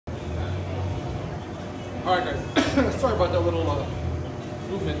All right, guys. Sorry about that little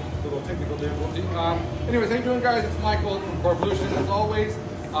movement, little technical difficulty. Anyways, how you doing, guys? It's Michael from Corvolution. As always,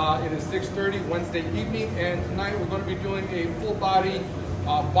 it is 6:30 Wednesday evening, and tonight we're going to be doing a full body,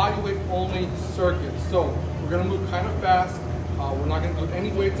 bodyweight only circuit. So we're going to move kind of fast. We're not going to do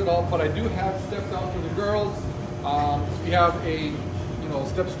any weights at all, but I do have steps out for the girls. If you have a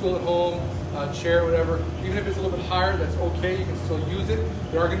step stool at home, chair, whatever, even if it's a little bit higher, that's okay. You can still use it.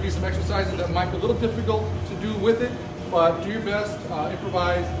 There are going to be some exercises that might be a little difficult to do with it, but do your best,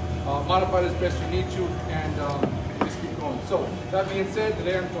 improvise, modify it as best you need to, and just keep going. So that being said,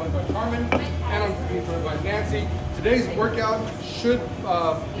 today I'm joined by Carmen, and I'm being joined by Nancy. Today's workout should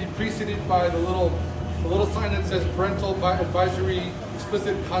be preceded by the little sign that says parental advisory,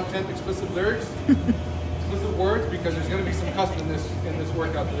 explicit content, explicit lyrics. Explicit words, because there's going to be some cussing in this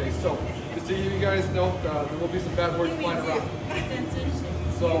workout today. So just to you guys know, there will be some bad words flying around.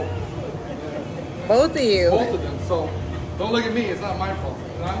 So both of you. Both of them. So don't look at me. It's not my fault.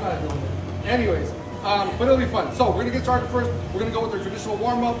 I'm not doing it. Anyways, but it'll be fun. So we're going to get started first. We're going to go with our traditional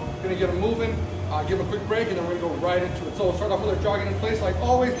warm-up. We're going to get them moving, give them a quick break, and then we're going to go right into it. So we'll start off with our jogging in place like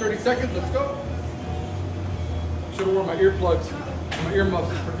always. 30 seconds. Let's go. Should have worn my earplugs, my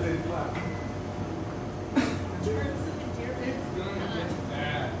earmuffs for today's class.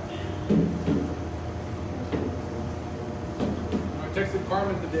 I texted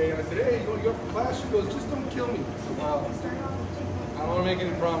Carmen today and I said, hey, you up for class? She goes, just don't kill me. I said, well, I don't want to make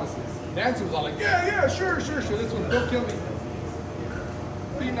any promises. Nancy was all like, yeah, sure. This one, don't kill me.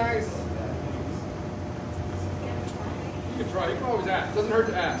 Be nice. You can try. You can always ask. It doesn't hurt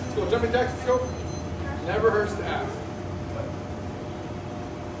to ask. Let's go. Jumping jacks. Let's go. Never hurts to ask.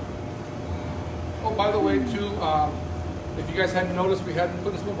 Oh, by the way, too, if you guys hadn't noticed, we hadn't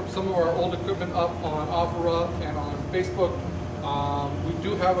put some of our old equipment up on Offera and on Facebook. We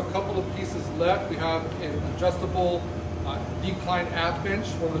do have a couple of pieces left. We have an adjustable decline ab bench,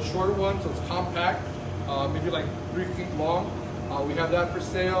 one of the shorter ones, so it's compact, maybe like 3 feet long. We have that for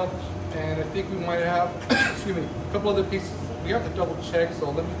sale, and I think we might have, excuse me, a couple other pieces. We have to double check, so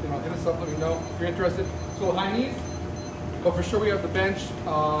let me, hit us up, let me know if you're interested. So high knees, but for sure we have the bench.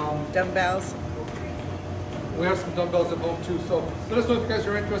 Dumbbells. We have some dumbbells at home too, so let us know if you guys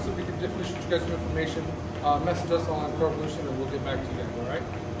are interested. We can definitely shoot you guys some information. Message us on Corvolution and we'll get back to you guys, all right?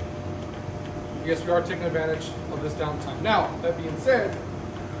 Yes, we are taking advantage of this downtime. Now, that being said,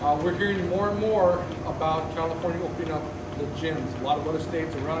 we're hearing more and more about California opening up the gyms. A lot of other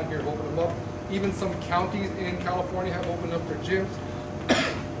states around here have opened them up. Even some counties in California have opened up their gyms.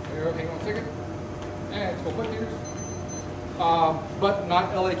 Hang on a second. And let's go put here. But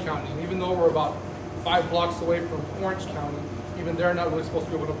not LA County. And even though we're about 5 blocks away from Orange County, even they're not really supposed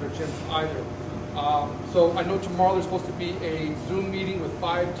to be opening up their gyms either. So I know tomorrow there's supposed to be a Zoom meeting with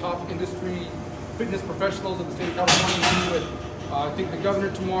 5 top industry fitness professionals in the state of California, meeting with I think the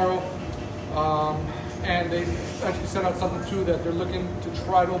governor tomorrow. And they actually sent out something too that they're looking to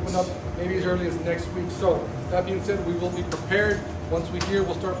try to open up maybe as early as next week. So that being said, we will be prepared. Once we hear,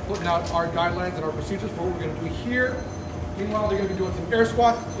 we'll start putting out our guidelines and our procedures for what we're going to do here. Meanwhile, they're going to be doing some air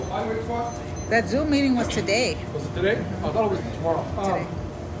squats, so bodyweight squats. That Zoom meeting was today. Was it today? I thought it was tomorrow.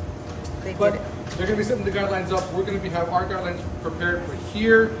 Today. But they're going to be setting the guidelines up. We're going to have our guidelines prepared for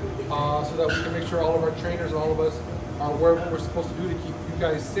here, so that we can make sure all of our trainers and all of us are where we're supposed to do to keep you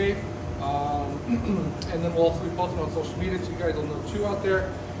guys safe. And then we'll also be posting on social media, so you guys will know too out there.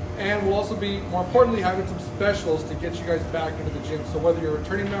 And we'll also be, more importantly, having some specials to get you guys back into the gym. So whether you're a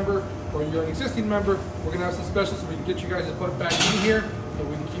returning member or you're an existing member, we're going to have some specials so we can get you guys to put back in here so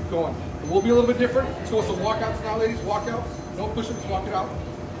we can keep going. It will be a little bit different. Let's go with some walkouts now, ladies. Walkouts. No push-ups, walk it out.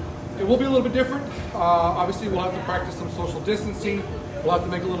 It will be a little bit different. Obviously, we'll have to practice some social distancing. We'll have to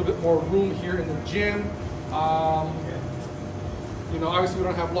make a little bit more room here in the gym. Obviously we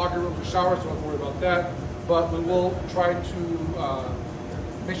don't have locker rooms or showers, so don't have to worry about that. But we will try to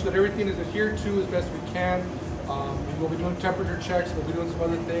make sure that everything is adhered to as best we can. We'll be doing temperature checks. We'll be doing some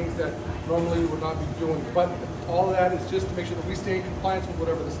other things that normally we would not be doing. But all of that is just to make sure that we stay in compliance with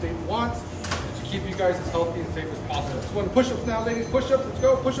whatever the state wants to keep you guys as healthy and safe as possible. Let's go into push-ups now, ladies. Push-ups. Let's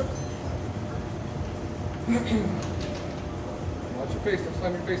go. Push-ups. Watch your face. Don't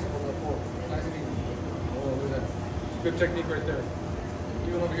slam your face up on the floor. Nice and easy. Oh, look at that. Good technique right there.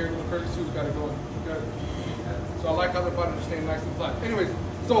 Even over here, little Curtis Sue's got it going. So I like how the bottom is staying nice and flat. Anyways,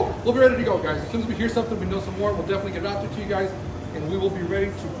 so we'll be ready to go, guys. As soon as we hear something, we know some more, we'll definitely get it out there to you guys, and we will be ready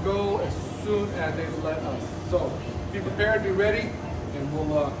to go as soon as they let us. So be prepared, be ready, and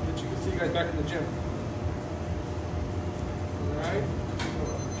we'll see you guys back in the gym. All right.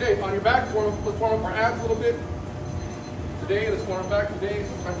 Okay, on your back, let's warm up our abs a little bit. Today, let's warm back today.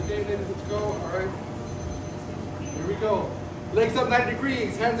 Sometime today, ladies, let's go. All right. we go. Legs up 90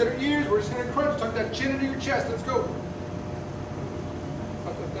 degrees, hands at our ears. We're just gonna crunch, tuck that chin into your chest. Let's go.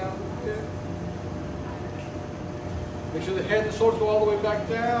 Tuck that down a little bit. Make sure the head and the shoulders go all the way back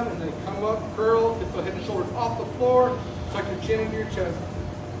down, and then come up, curl, get the head and shoulders off the floor, tuck your chin into your chest.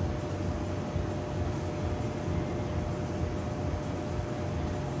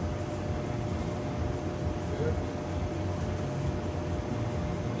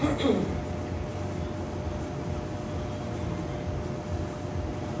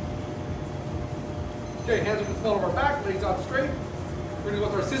 Okay, hands on the small of our back, legs out straight. We're going to go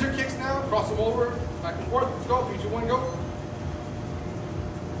with our scissor kicks now. Cross them over, back and forth. Let's go. 3, 2, 1, go.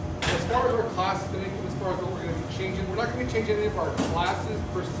 As far as our class is going to, as far as what we're going to be changing, we're not going to be changing any of our classes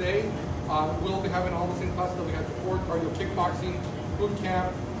per se. We'll be having all the same classes that we had before: cardio, kickboxing, boot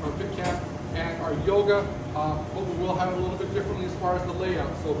camp, our fit camp, and our yoga. But we will have it a little bit differently as far as the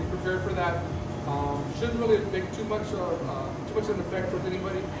layout. So be prepared for that. Shouldn't really make too much an effect with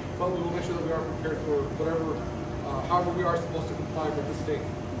anybody, but we will make sure that we are prepared for whatever, however we are supposed to comply with the state.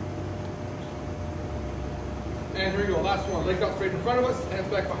 And here we go, last one. Legs out straight in front of us, hands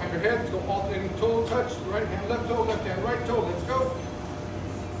back behind your head. Let's go alternating toe touch, right hand, left toe, left hand, right toe. Let's go.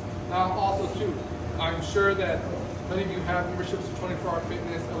 Now also too, I'm sure that many of you have memberships to 24-Hour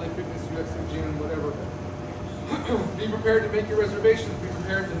Fitness, LA Fitness, UFC Gym, whatever. Be prepared to make your reservations. Be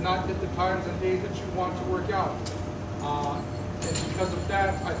prepared to not get the times and days that you want to work out. And because of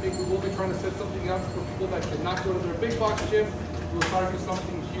that, I think we will be trying to set something up for people that cannot go to their big box gym. We'll try to do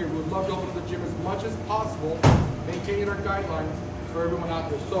something here. We would love to open the gym as much as possible, maintaining our guidelines for everyone out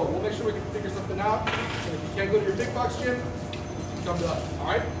there. So we'll make sure we can figure something out. And if you can't go to your big box gym, come to us. All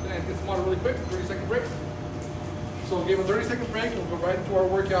right? Then get some water really quick. 30-second break. So we'll give a 30-second break. We'll go right into our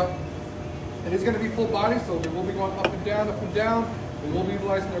workout. And it's going to be full body, so we will be going up and down, up and down. We will be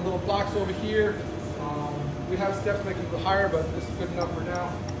utilizing our little blocks over here. We have steps making it higher, but this is good enough for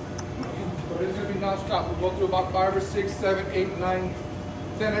now. But it's going to be non-stop. We'll go through about 5 or 6, 7, 8, 9,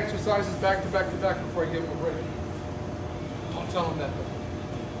 10 exercises back to back to back before I give them a break. Don't tell them that though.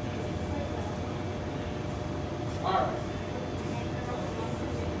 All right.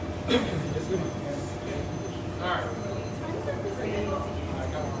 It's good. All right.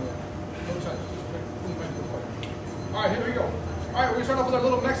 All right, here we go. All right, we're gonna start off with our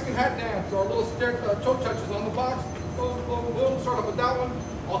little Mexican hat dance, or our little toe touches on the box. Boom, boom, boom. Start off with that one.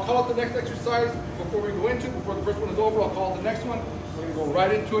 I'll call out the next exercise before we go into it. Before the first one is over, I'll call the next one. We're gonna go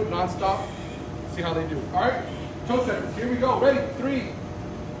right into it, non-stop. See how they do. All right, toe touches. Here we go. Ready? 3.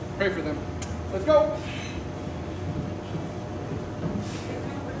 Pray for them. Let's go.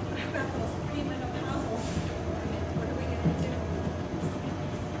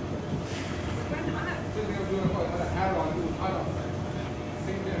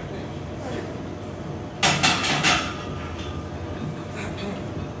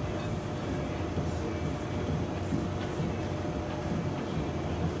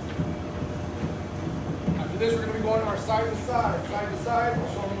 This, we're going to be going our side to side, side to side.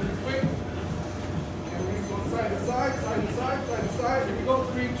 I'll show them really quick. And we're going to go side to side, side to side, side to side. Here we go.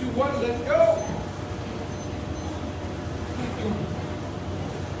 3, 2, 1, let's go.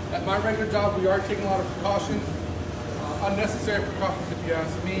 At my regular job, we are taking a lot of precautions, unnecessary precautions if you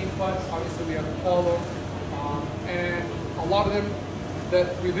ask me, but obviously we have to follow. And a lot of them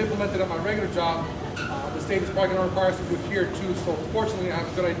that we've implemented at my regular job, the state is probably going to require us to do it here too. So fortunately, I have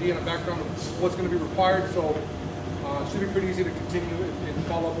a good idea and a background of what's going to be required. So it should be pretty easy to continue and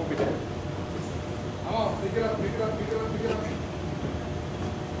follow up what we did. Come on, pick it up, pick it up, pick it up, pick it up.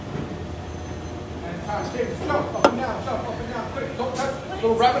 And time, James, jump up and down, quick. Don't touch.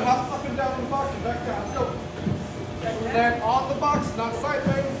 Little rabbit hop up and down the box and back down. Go. Land on the box, not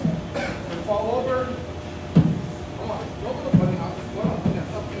sideways. And fall over. Come on, go with the bunny hop. Go up and down,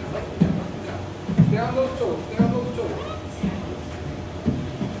 up and down, up and down, up and down. Down those toes, down those toes.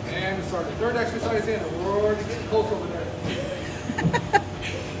 And start the third exercise in. We're already getting close over there.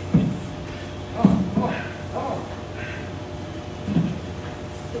 Come on, come on, come on.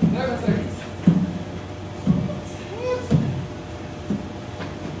 11 seconds.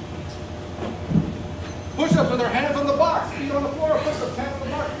 Push-ups with our hands on the box, feet on the floor. Push-ups, hands on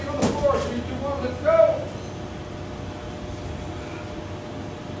the box, feet on the floor. 3, 2, 1, let's go.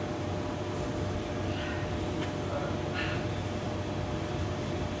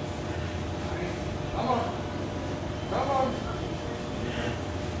 Come on. Come on.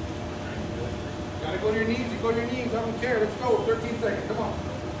 Gotta go to your knees. You go to your knees. I don't care. Let's go. 13 seconds. Come on.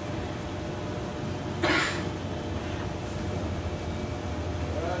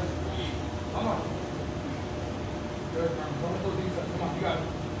 Come on. Good. Don't put these up. Come on. You got it.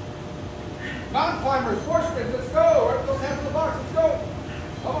 Mountain climbers, four sprints, let's go. Right, those hands in the box, let's go.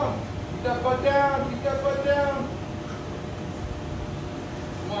 Come on. Keep that butt down, keep that butt down.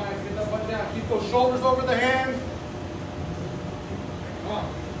 Come on, guys, get that butt down. Keep those shoulders over the hands. Come on.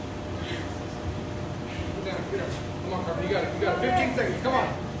 Get down, get down. Come on, Carmen, you got it, you got it. 15 seconds, come on.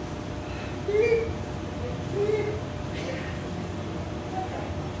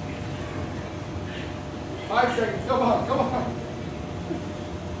 5 seconds, come on, come on.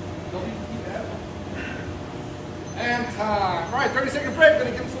 And time. All right, 30-second break.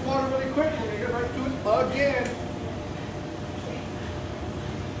 Gonna give some water really quick. We're gonna get right to it again.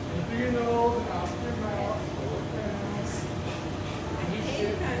 In through your nose and out through your mouth.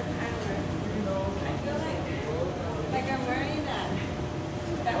 Like I'm wearing that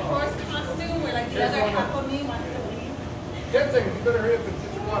horse costume where like the other half of me wants to leave. 10 seconds. You better hurry up and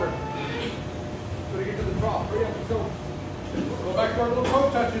get your water. Better get to the trough. Hurry up. So go back to our little toe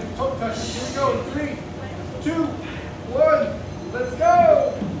touches. Toe touches. Here we go. 3, 2, 1. Let's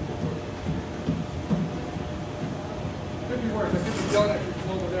go. Could be worse. I could be yelling at you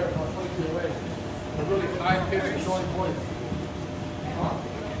from over there about 20 feet away. A really high-pitched, annoying voice. Huh?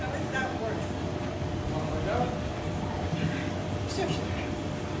 How is that worse? Like that?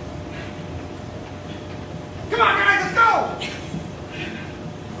 Come on, guys, let's go!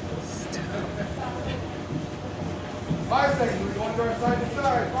 5 seconds. We're going to our side to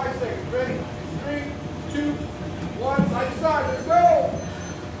side. 5 seconds. Ready? 3, 2, 1. Side to side. Let's go!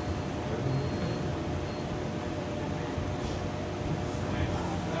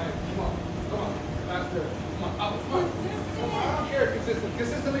 Nice. Come on. Come on. Faster. Come on. Out. Come on. Come on. I don't care. Consistent.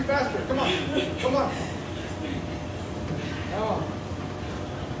 Consistently faster. Come on. Come on. Come on.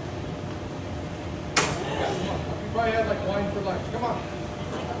 Come on. You probably had like wine for lunch. Come on.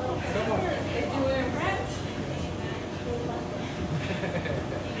 Come on. They do it in French.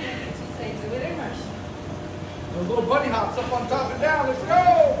 Say do it in Russian. Those little bunny hops up on top and down. Let's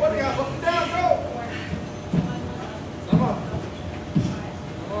go. Bunny hop up and down. Go. Come on.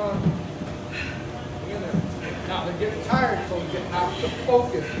 Come on. Get in there. Now they're getting tired, so you have to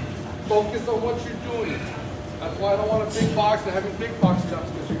focus. Focus on what you're doing. That's why I don't want a big box and having big box jumps,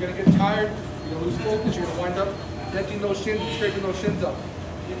 because you're going to get tired, you're going to lose focus, you're going to wind up denting those shins and scraping those shins up.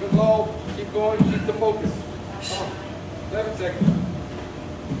 Keep it low, keep going, keep the focus. Come on. 11 seconds.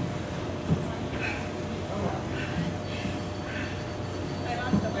 Come on.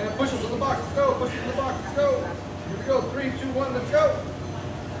 And push them to the box, let's go. Push them to the box, let's go. Here we go. 3, 2, 1, let's go.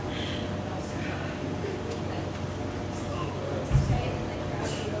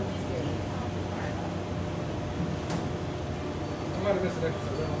 I might have missed an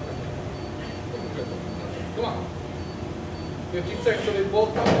exercise. Come on. 15 seconds. So they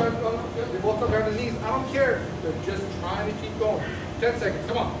both come down. They both come down to the knees. I don't care. They're just trying to keep going. 10 seconds.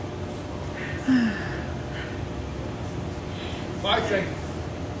 Come on. 5 seconds.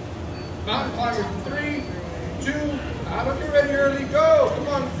 Mountain climbers. 3, 2. Now don't get ready early. Go. Come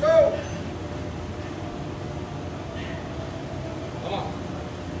on. Go. Come on.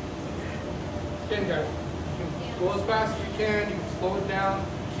 Again, guys. Go as fast as you can. You can slow it down.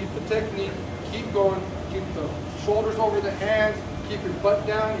 Keep the technique. Keep going. Keep the shoulders over the hands. Keep your butt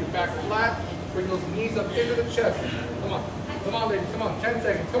down. Your back flat. Bring those knees up into the chest. Come on. Come on, ladies. Come on. 10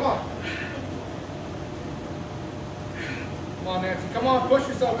 seconds. Come on. Come on, Nancy. Come on. Push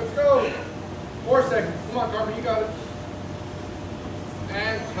yourself. Let's go. 4 seconds. Come on, Carmen. You got it.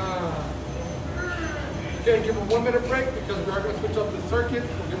 And time. Okay, give them a 1 minute break because we are going to switch up the circuit.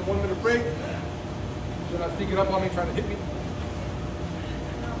 We'll give them a 1 minute break. They're not sneaking up on me, trying to hit me.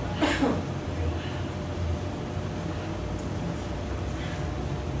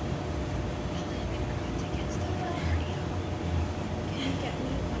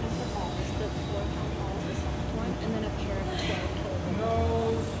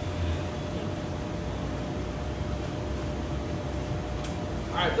 Nose.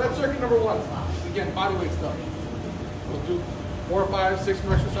 Alright, so that's circuit number 1. Again, body weight stuff. We'll do 4, 5, 6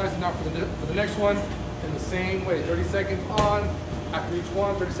 more exercises now for the next one. In the same way, 30 seconds on, after each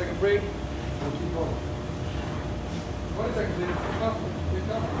one, 30-second break, we'll keep going. 20 seconds, ladies. Get comfortable. Get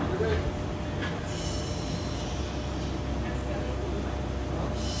comfortable. Get ready.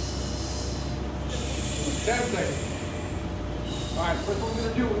 Ten seconds. All right, first what we're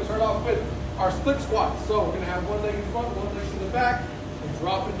going to do, we're going to start off with our split squat. So we're going to have one leg in front, one leg in the back, and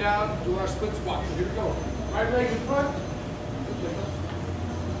drop it down, do our split squat. So here we go. Right leg in front.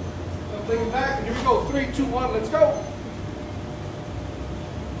 Leg back, and here we go. 3, 2, 1, let's go.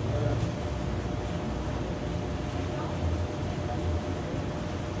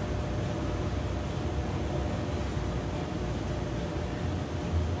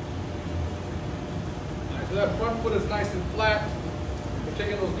 So that front foot is nice and flat. We're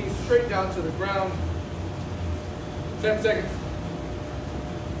taking those knees straight down to the ground. 10 seconds.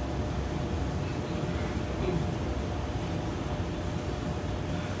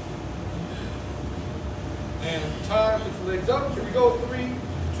 And time, lift the legs up. Here we go. 3, 2,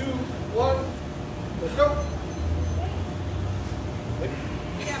 1. Let's go.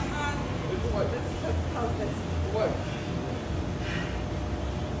 Yeah, What? let's pause this. What?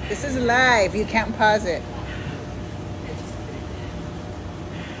 This is live. You can't pause it.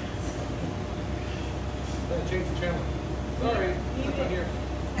 Gotta change the channel. Sorry, I'm not here.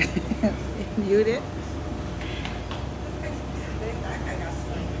 Mute it. That guy got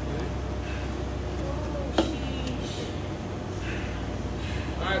stuck. Oh, sheesh.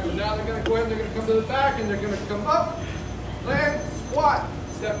 Alright, so now they're gonna go ahead and they're gonna come to the back and they're gonna come up, land, squat,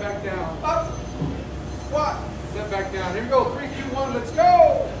 step back down, up, squat, step back down. Here we go, 3, 2, 1, let's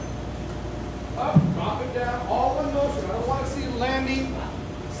go! Up, drop it down, all in motion. I don't want to see landing,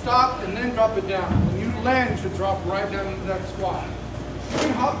 stop, and then drop it down. When you land, you should drop right down into that squat. You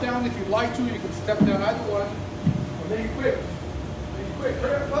can hop down if you'd like to, you can step down either one, or make it quick. Make it quick,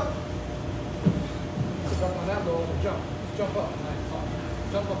 hurry up, up. Jump on that low, and jump. Just jump up, nice, up.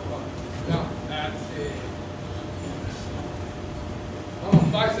 Jump up, up, down. That's it. Come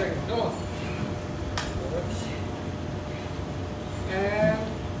on, 5 seconds, come on. And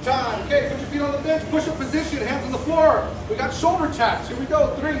time. Okay, put your feet on the bench, push up position, hands on the floor. We got shoulder taps. Here we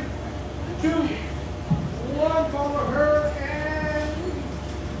go. 3, 2, 1. Follow her and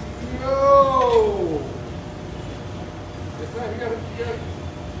go. Yes, ma'am. You got it.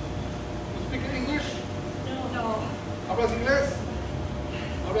 You speak in English? No. ¿Hablas inglés?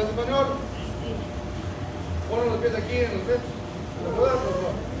 ¿Hablas español? Bueno, los pies aquí en los bench.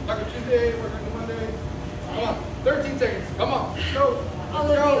 Taco Tuesday, working Monday. Come on. 13 seconds. Come on. Let's go.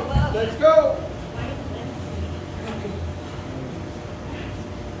 Let's go. Let's go.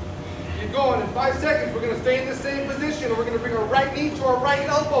 Keep going. In 5 seconds, we're going to stay in the same position. We're going to bring our right knee to our right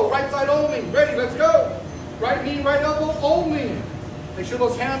elbow. Right side only. Ready? Let's go. Right knee, right elbow only. Make sure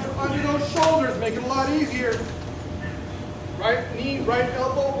those hands are under those shoulders. Make it a lot easier. Right knee, right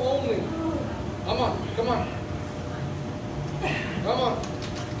elbow only. Come on. Come on. Come on.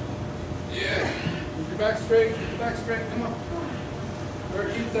 Yeah. Keep your back straight. Keep your back straight. Come on.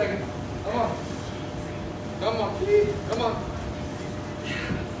 13 seconds. Come on. Come on. Come on.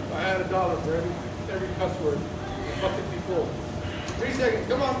 If I had $1 for every cuss word, the bucket would be full. 3 seconds.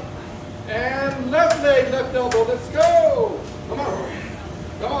 Come on. And left leg, left elbow. Let's go. Come on.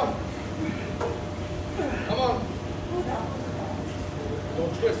 Come on. Come on.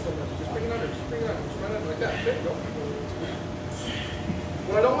 Don't twist so much. Just bring it under. Just bring it under. Just run it like that. There you go.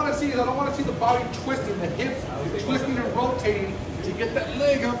 What I don't want to see is I don't want to see the body twisting, the hips twisting and rotating to get that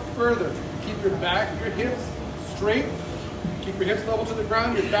leg up further. Keep your back, your hips straight. Keep your hips level to the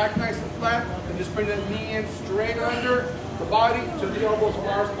ground, your back nice and flat, and just bring that knee in straight under the body to the elbow as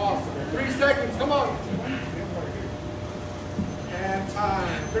far as possible. 3 seconds, come on. And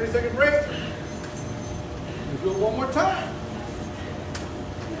time. 30-second break. We'll do it one more time.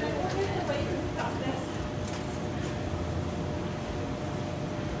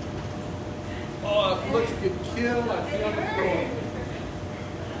 Oh, if looks could kill, I'd be on the floor.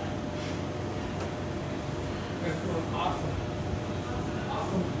 Awesome.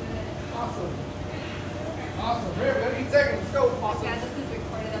 Awesome. Awesome. Awesome. Here, we got 8 seconds. Let's go. Awesome. Yeah, this is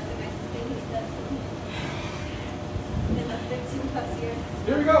recorded. That's the nicest thing he said in the 15 plus years.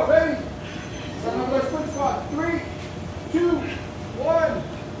 Here we go. Ready? Another split squat. 3, 2,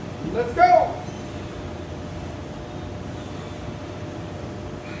 1. Let's go.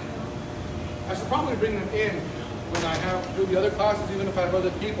 I should probably bring them in when I do the other classes, even if I have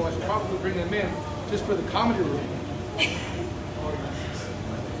other people. I should probably bring them in just for the comedy room.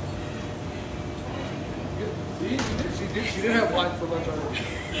 See, she did have lunch for lunch already.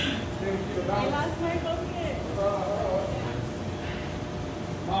 I lost my focus.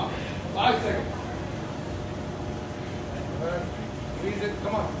 5 seconds. Squeeze it.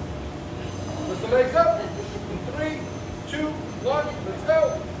 Come on. Lift the legs up. In 3, 2, 1. Let's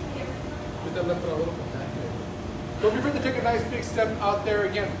go. Put that left foot a little bit back there. Don't be afraid to take a nice big step out there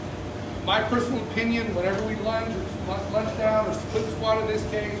again. My personal opinion, whenever we lunge or lunge down or split squat in this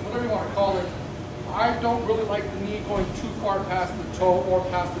case, whatever you want to call it, I don't really like the knee going too far past the toe or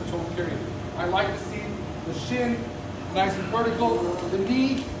past the toe period. I like to see the shin nice and vertical, the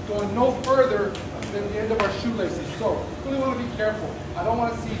knee going no further than the end of our shoelaces. So really want to be careful. I don't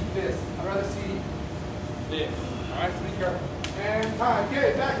want to see this. I'd rather see this. All right, so be careful. And time.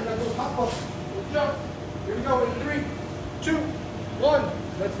 Okay, back. We're going to do a hop up. We'll jump. Here we go in 3, 2, 1.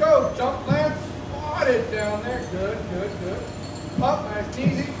 Let's go. Jump, land, squat. Got it down there. Good, good, good. Up, nice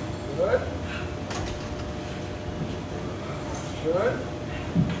and easy. Good. Good.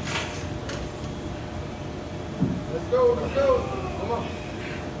 Let's go, let's go. Come on.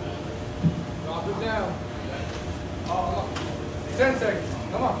 Drop it down. Come on. 10 seconds.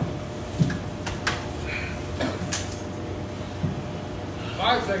 Come on.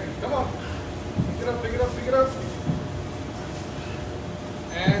 5 seconds. Come on. Pick it up, pick it up, pick it up.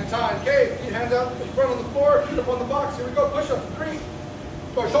 And time. Okay, feet hands out in front on the floor, feet up on the box. Here we go. Push ups. 3.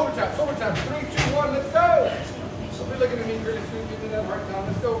 Go, shoulder tap, shoulder tap. 3, 2, 1, let's go. So be looking at me pretty soon, give me that right down.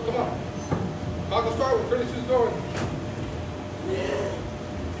 Let's go. Come on. I'll go start with pretty soon going.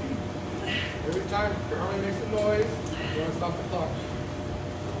 Every time Harley makes a noise, you're gonna stop the clock.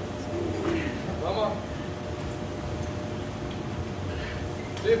 Come on.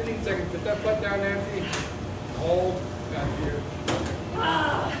 15 seconds. Put that butt down, Nancy. Hold back here.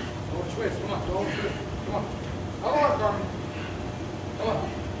 Don't twist. Come on. Don't twist. Come on. Come on, Carmen. Come on.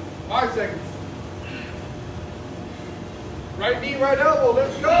 5 seconds. Right knee, right elbow.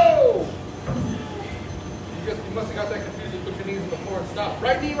 Let's go. You must have got that confused. You put your knees on the floor and stop.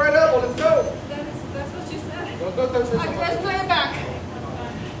 Right knee, right elbow. Let's go. That's what you said. Don't touch this. Okay, let's play it back.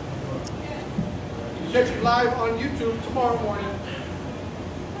 You can catch it live on YouTube tomorrow morning.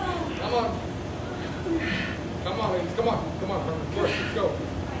 Come on. Come on, ladies. Come on. Come on, Herman. First, let's go.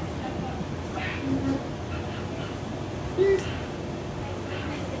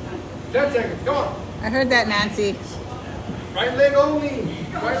 10 seconds. Come on. I heard that, Nancy. Right leg only.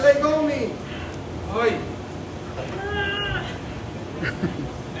 Right leg only. Oi.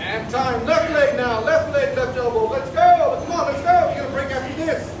 And time. Left leg now. Left leg, left elbow. Let's go. Come on, let's go. You're going to break after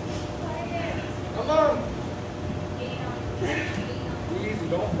this. Come on. Easy.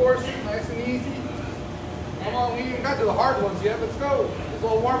 Don't force it. Nice and easy. Come on. We ain't got to the hard ones yet. Let's go. Just a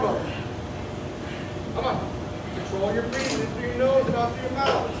little warm up. Come on. Control your breathing in through your nose and out through your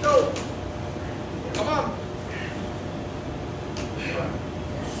mouth. Let's go. Come on.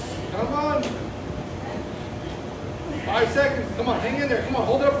 Come on. 5 seconds. Come on, hang in there. Come on,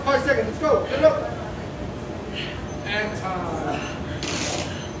 hold it up for 5 seconds. Let's go. Get it up. And time.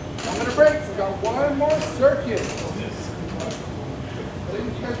 I'm going to break. We got one more circuit. So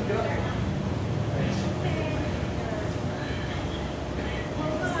you guys can get up.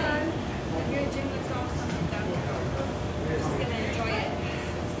 Your gym looks awesome. I'm just going to enjoy it.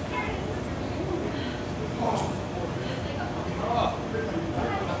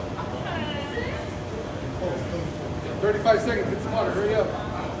 35 seconds, get some water, hurry up.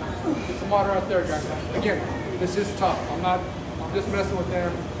 Get some water out there, guys. Again, this is tough. I'm just messing with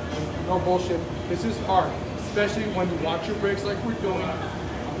them. No bullshit. This is hard, especially when you watch your breaks like we're doing.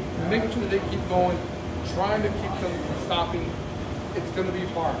 Making sure that they keep going, trying to keep them from stopping. It's gonna be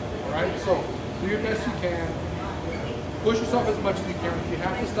hard, all right? So do your best you can. Push yourself as much as you can. If you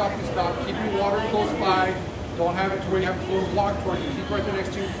have to stop, you stop. Keep your water close by. Don't have it to where you have to go block towards you. Keep right there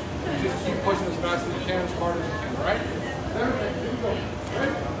next to you. And just keep pushing as fast as you can, as hard as you can, all right? Here we go.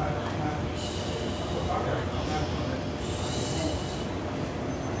 Ready?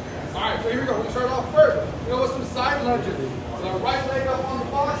 All right, so here we go. We're gonna start off first. We go with some side lunges. So right leg up on the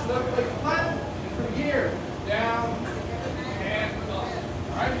box, left leg flat, and from here, down, and up.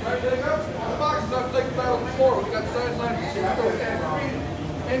 All right, right leg up on the box, left leg flat on the floor. We got side lunges. Here we go.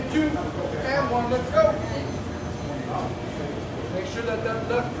 And 3, and 2, and 1. Let's go. Make sure that that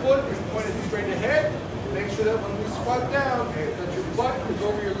left foot is pointed straight ahead. Make sure that when we squat down, that your butt is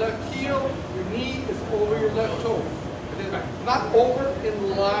over your left heel, your knee is over your left toe. Not over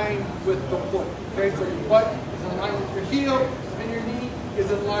in line with the foot. Okay, so your butt is in line with your heel, and your knee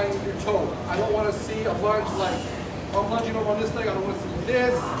is in line with your toe. I don't want to see a lunge like, I'm lunging over on this leg, I don't want to see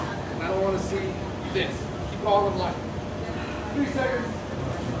this, and I don't want to see this. Keep it all in line. 3 seconds.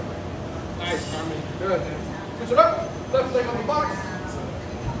 Nice, Carmen. Good. Switch it up. Left leg on the box.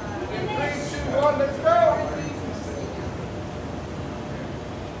 And 3, 2, 1, let's go.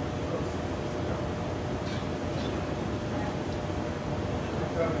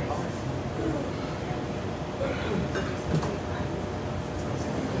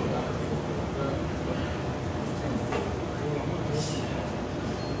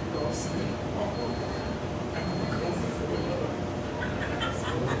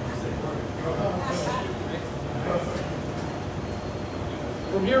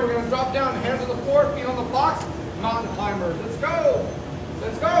 From here, we're going to drop down, hands on the floor, feet on the box, mountain climbers. Let's go.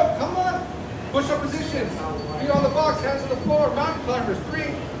 Let's go. Come on. Push-up positions. Feet on the box, hands on the floor, mountain climbers.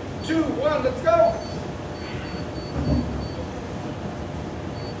 3, 2, 1, let's go.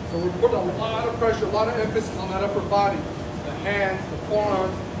 So we put a lot of pressure, a lot of emphasis on that upper body. The hands, the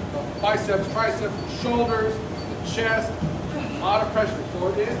forearms, the biceps, triceps, shoulders, the chest, a lot of pressure. So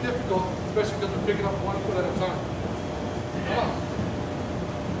it is difficult, especially because we're picking up one foot at a time. Come on.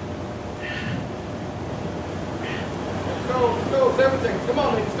 Let's go, 7 seconds. Come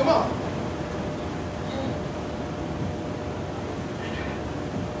on, ladies, come on.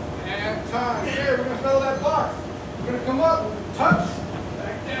 And time. Here, we're going to fill that box. We're going to come up, touch,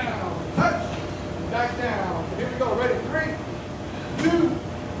 back down, touch, back down. Here we go, ready? 3, 2,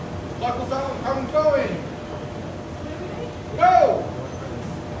 buckle down, come going. Go!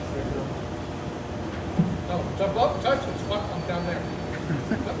 No, jump up, touch, and squat, come down there.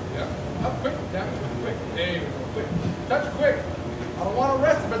 Up, yeah, up quick, down, quick. There we go, quick. Touch quick. I don't want to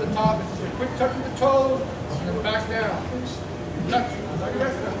rest up at the top. It's just a quick touch with the toes, and then back down. Touch. Like a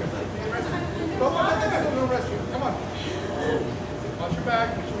rest. Don't rest here. Come on. Watch your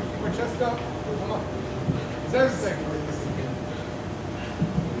back. Make sure you keep your chest up. Come on. 7 seconds.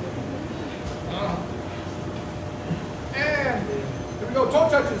 And here we go. Toe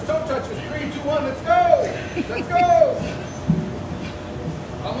touches. Toe touches. 3, 2, 1. Let's go. Let's go.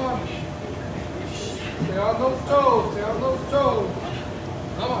 Come on. Stay on those toes. Stay on those toes.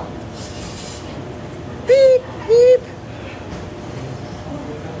 Come on. Beep, beep.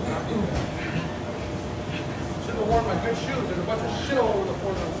 Should have worn my good shoes. There's a bunch of shit all over the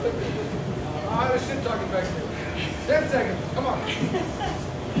floor that I'm slipping. There's shit talking back here. 10 seconds. Come on.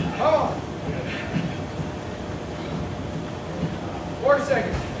 Come on. 4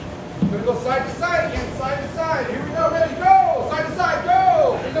 seconds. We're going to go side to side again. Side to side. Here we go. Ready? Go. Side to side.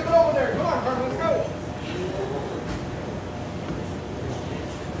 Go. There's nothing over there. Come on, Carmen. Let's go.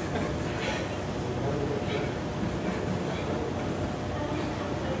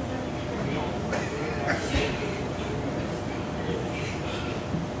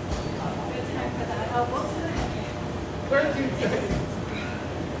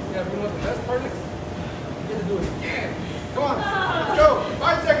 Yeah, but you know what the best part is? You get to do it again. Come on, let's go.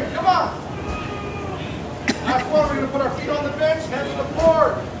 5 seconds, come on. Last one, we're going to put our feet on the bench, hands on the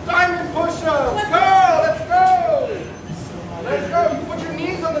floor. Diamond push-ups. Go, let's go. Let's go. You can put your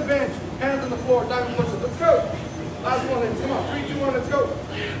knees on the bench, hands on the floor, diamond push-ups. Let's go. Last one, ladies. Come on, 3, 2, 1, let's go.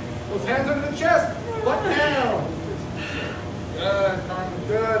 Those hands under the chest, butt down. Good, Carmen.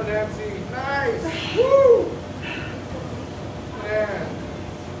 Good, Nancy. Nice. Woo. And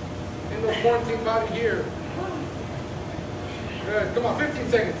in the quarantine body here. Good. Come on, 15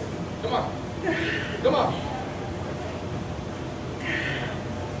 seconds. Come on. Come on.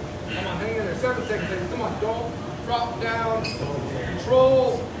 Come on, hang in there. 7 seconds, ladies. Come on, don't drop down.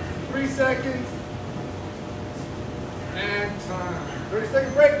 Control. 3 seconds. And time.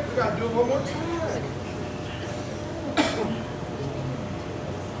 30-second break. We gotta do it one more time.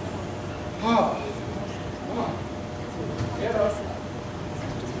 Come on. Get up.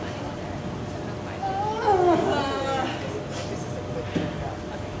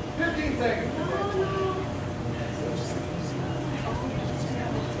 15 seconds.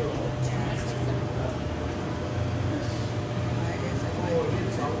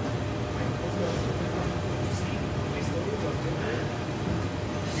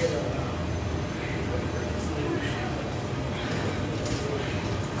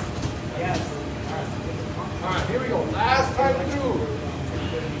 Alright, here we go. Last time through.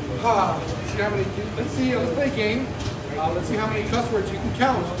 Let's see, let's play a game. Let's see how many cuss words you can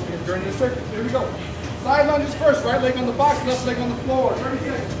count during this circuit. Here we go. Side lunges first, right leg on the box, left leg on the floor. 30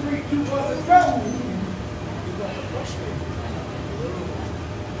 seconds. 3, 2, 1, let's go.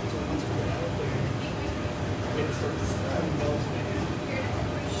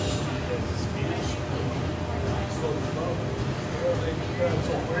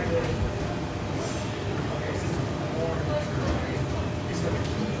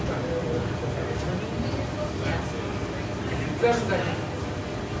 Seven seconds.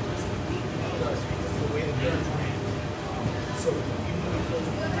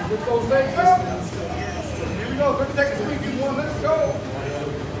 Lift those legs up. Here we go. 30 seconds. 3, 2, 1. Let's go.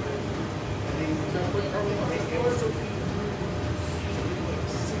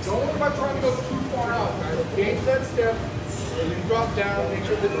 Don't worry about trying to go too far out, guys. Engage that step. When you drop down, make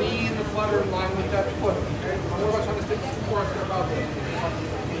sure the knee and the flat are in line with that foot. Okay? Don't worry about trying to stick too far step out there.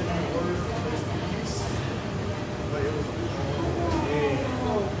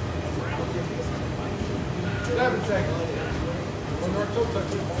 7 seconds. One more toe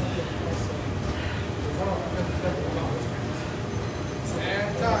touch. And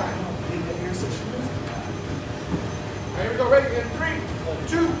time. Right, here we go. Ready? In 3,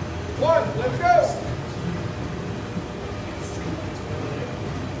 2, 1. Let's go.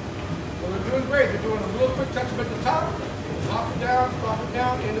 So they're doing great. They're doing a little quick touch up at the top. Drop it down. Drop it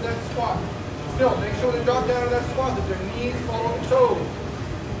come down into that squat. Still, make sure they drop down to that squat, that their knees follow the toes.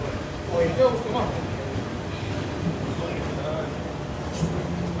 There you go, come on.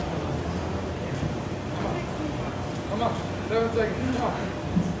 Come on, 7 seconds, come on.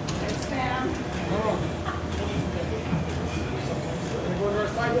 Yes, ma'am. Come on. We're going to our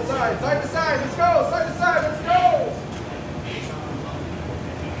side to side, side to side, let's go, side to side, let's go.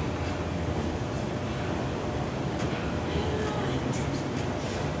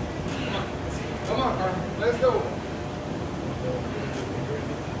 Come on, Carmen, let's go.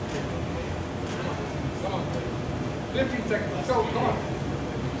 Come on. 15 seconds, let's go, come on.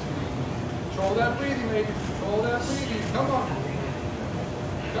 Control that breathing, ladies. Control that breathing. Come on.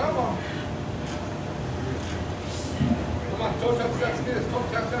 Come on. Come on, toe tap, tap, this. Toe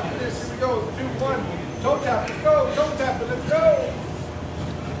tap, tap, this. Here we go. 2, 1. Toe tap, let's go. Toe tap, let's go.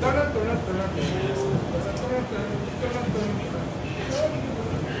 Dun, dun, dun, dun, dun, dun.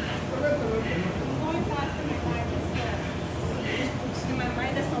 Going fast in my mind is in my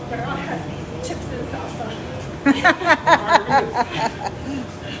mind is no pero has chips and salsa.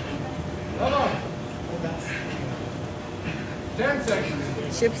 Come on. 10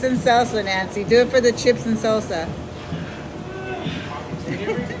 seconds. Chips and salsa, Nancy. Do it for the chips and salsa.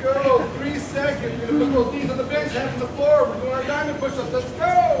 Here we go. 3 seconds. We're going to put those knees on the bench, hands on the floor. We're doing our diamond push-ups. Let's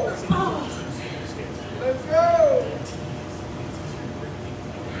go. Let's go.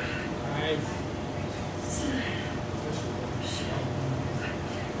 Nice.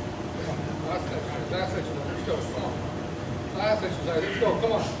 Last exercise. Let's go. Come on. Last exercise. Let's go.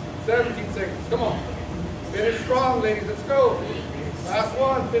 Come on. 17 seconds. Come on. Finish strong, ladies. Let's go. Last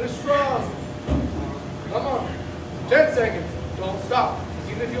one. Finish strong. Come on. 10 seconds. Don't stop.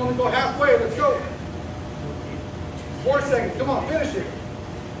 Even if you only go halfway, let's go. 4 seconds. Come on. Finish it.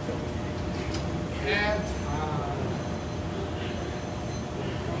 And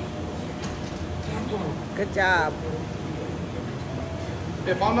Good job.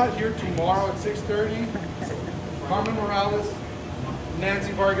 if I'm not here tomorrow at 6:30, Carmen Morales,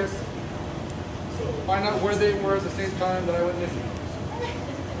 Nancy Vargas, find out where they were at the same time that I went missing.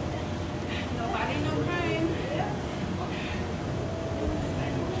 Nobody no crime.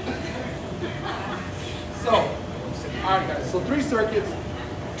 So, all right, guys. So 3 circuits,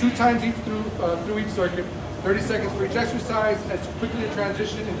 2 times each through each circuit. 30 seconds for each exercise, as quickly to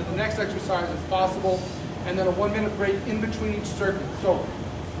transition into the next exercise as possible, and then a 1-minute break in between each circuit. So,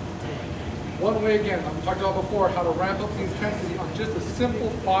 one way again, I've talked about before how to ramp up the intensity on just a simple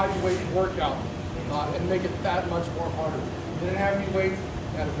body weight workout and make it that much more harder. You didn't have any weights,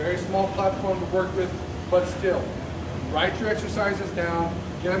 you had a very small platform to work with, but still, write your exercises down,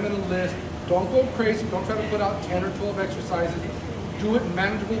 get them in a list. Don't go crazy, don't try to put out 10 or 12 exercises. Do it in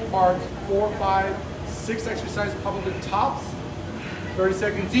manageable parts, 4, 5, 6 exercises, probably tops, 30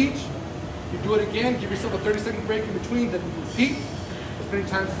 seconds each. You do it again, give yourself a 30-second break in between, then you repeat as many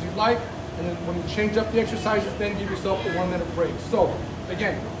times as you like, and then when you change up the exercises, then give yourself a 1-minute break. So,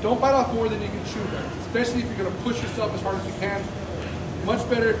 again, don't bite off more than you can chew, guys, especially if you're gonna push yourself as hard as you can. Much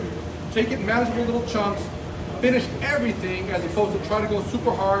better if you take it in manageable little chunks, finish everything as opposed to try to go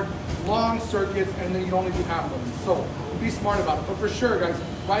super hard, long circuits, and then you only do half of them. So, be smart about it. But for sure, guys,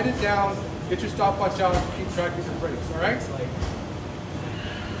 write it down, get your stopwatch out, and keep track of your breaks, all right?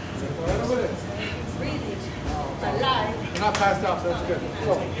 Right over there. It's breathing. Alive. You're not passed out, so that's good.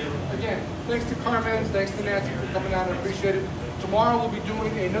 So, again, thanks to Carmen, thanks to Nancy for coming out. I appreciate it. Tomorrow we'll be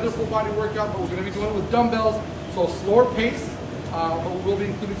doing another full body workout, but we're going to be doing it with dumbbells, so slower pace, but we will be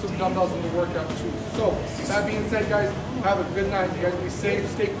including some dumbbells in the workout too. So, that being said, guys, have a good night. You guys be safe,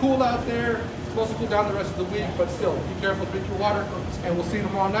 stay cool out there. It's supposed to cool down the rest of the week, but still, be careful, drink your water, and we'll see you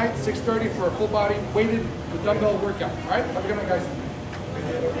tomorrow night, 6:30 for a full body weighted with dumbbell workout. All right, have a good night, guys.